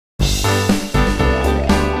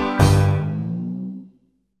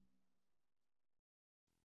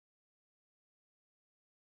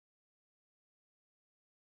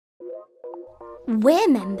We're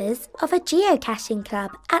members of a geocaching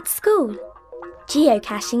club at school.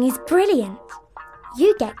 Geocaching is brilliant.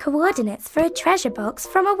 You get coordinates for a treasure box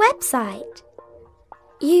from a website.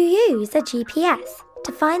 You use a GPS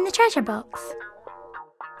to find the treasure box.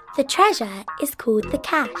 The treasure is called the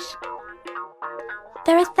cache.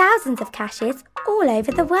 There are thousands of caches all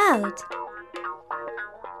over the world.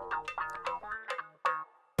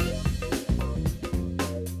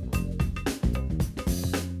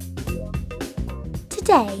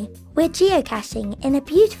 Today, we're geocaching in a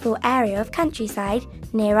beautiful area of countryside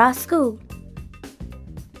near our school.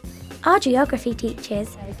 Our geography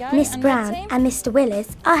teachers, Miss Brown and Mr.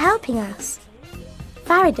 Willis, are helping us.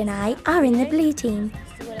 Farid and I are in the blue team,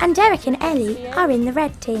 and Derek and Ellie are in the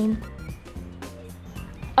red team.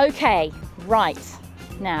 Okay, right.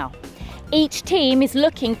 Now, each team is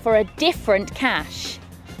looking for a different cache.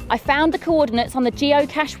 I found the coordinates on the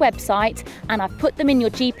geocache website and I've put them in your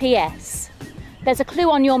GPS. There's a clue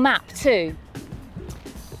on your map too.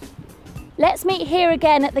 Let's meet here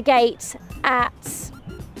again at the gate at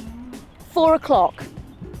 4 o'clock.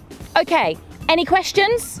 Okay, any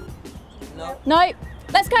questions? No. No?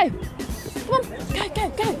 Let's go. Come on,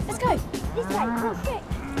 go, let's go. This way, come on, quick.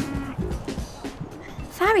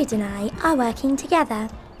 Farid and I are working together.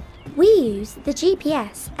 We use the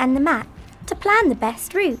GPS and the map to plan the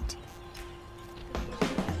best route.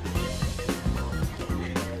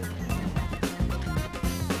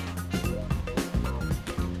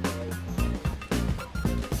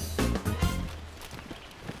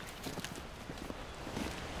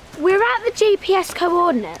 We're at the GPS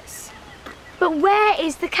coordinates, but where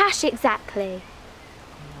is the cache exactly?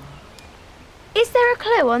 Is there a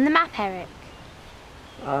clue on the map, Eric?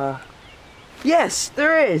 Yes,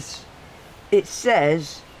 there is. It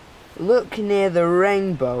says, look near the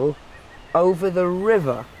rainbow over the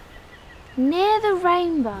river. Near the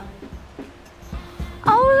rainbow.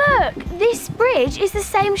 Oh look, this bridge is the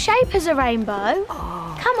same shape as a rainbow.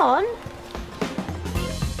 Oh. Come on.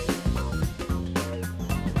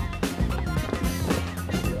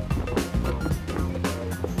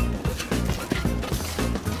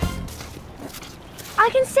 I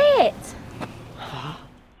can see it.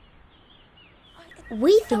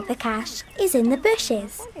 We think the cache is in the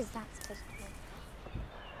bushes.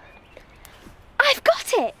 I've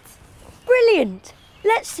got it. Brilliant.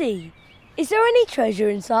 Let's see. Is there any treasure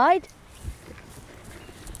inside?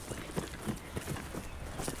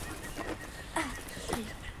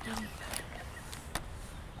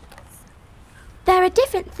 There are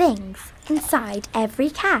different things inside every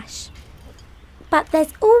cache. But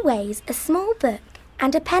there's always a small book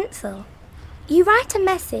and a pencil. You write a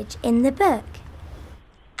message in the book.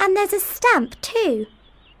 And there's a stamp too.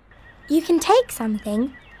 You can take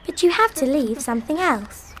something, but you have to leave something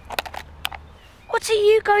else. What are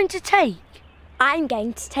you going to take? I'm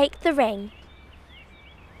going to take the ring.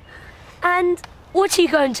 And what are you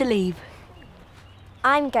going to leave?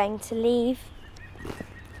 I'm going to leave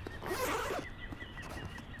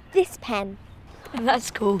this pen. That's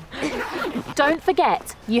cool. Don't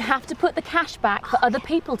forget, you have to put the cache back for other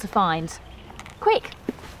people to find. Quick.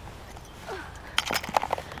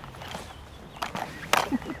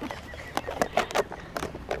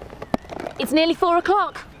 It's nearly 4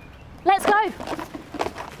 o'clock. Let's go.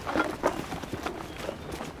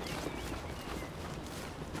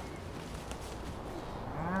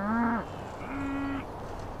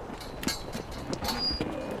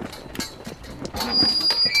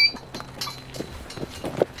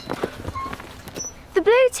 The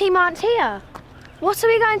blue team aren't here. What are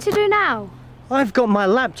we going to do now? I've got my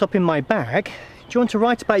laptop in my bag. Do you want to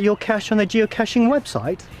write about your cache on the geocaching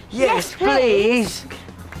website? Yes, please. Okay,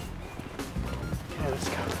 let's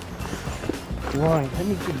go. Right, let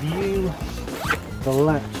me give you the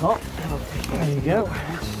laptop. There you go.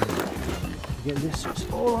 Get this, it's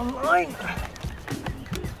all online.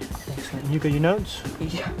 Excellent. You got your notes?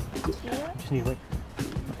 Yeah. Good. Just need to wait.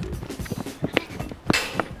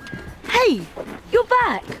 Hey, you're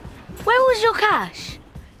back. Where was your cache?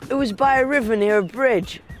 It was by a river near a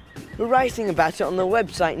bridge. We're writing about it on the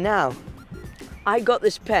website now. I got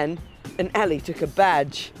this pen and Ellie took a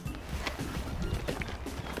badge.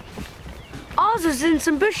 Ours was in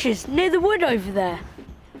some bushes near the wood over there.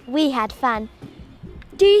 We had fun.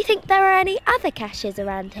 Do you think there are any other caches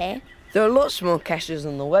around here? There are lots more caches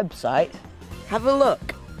on the website. Have a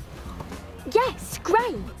look. Yes,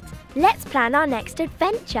 great. Let's plan our next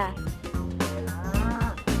adventure.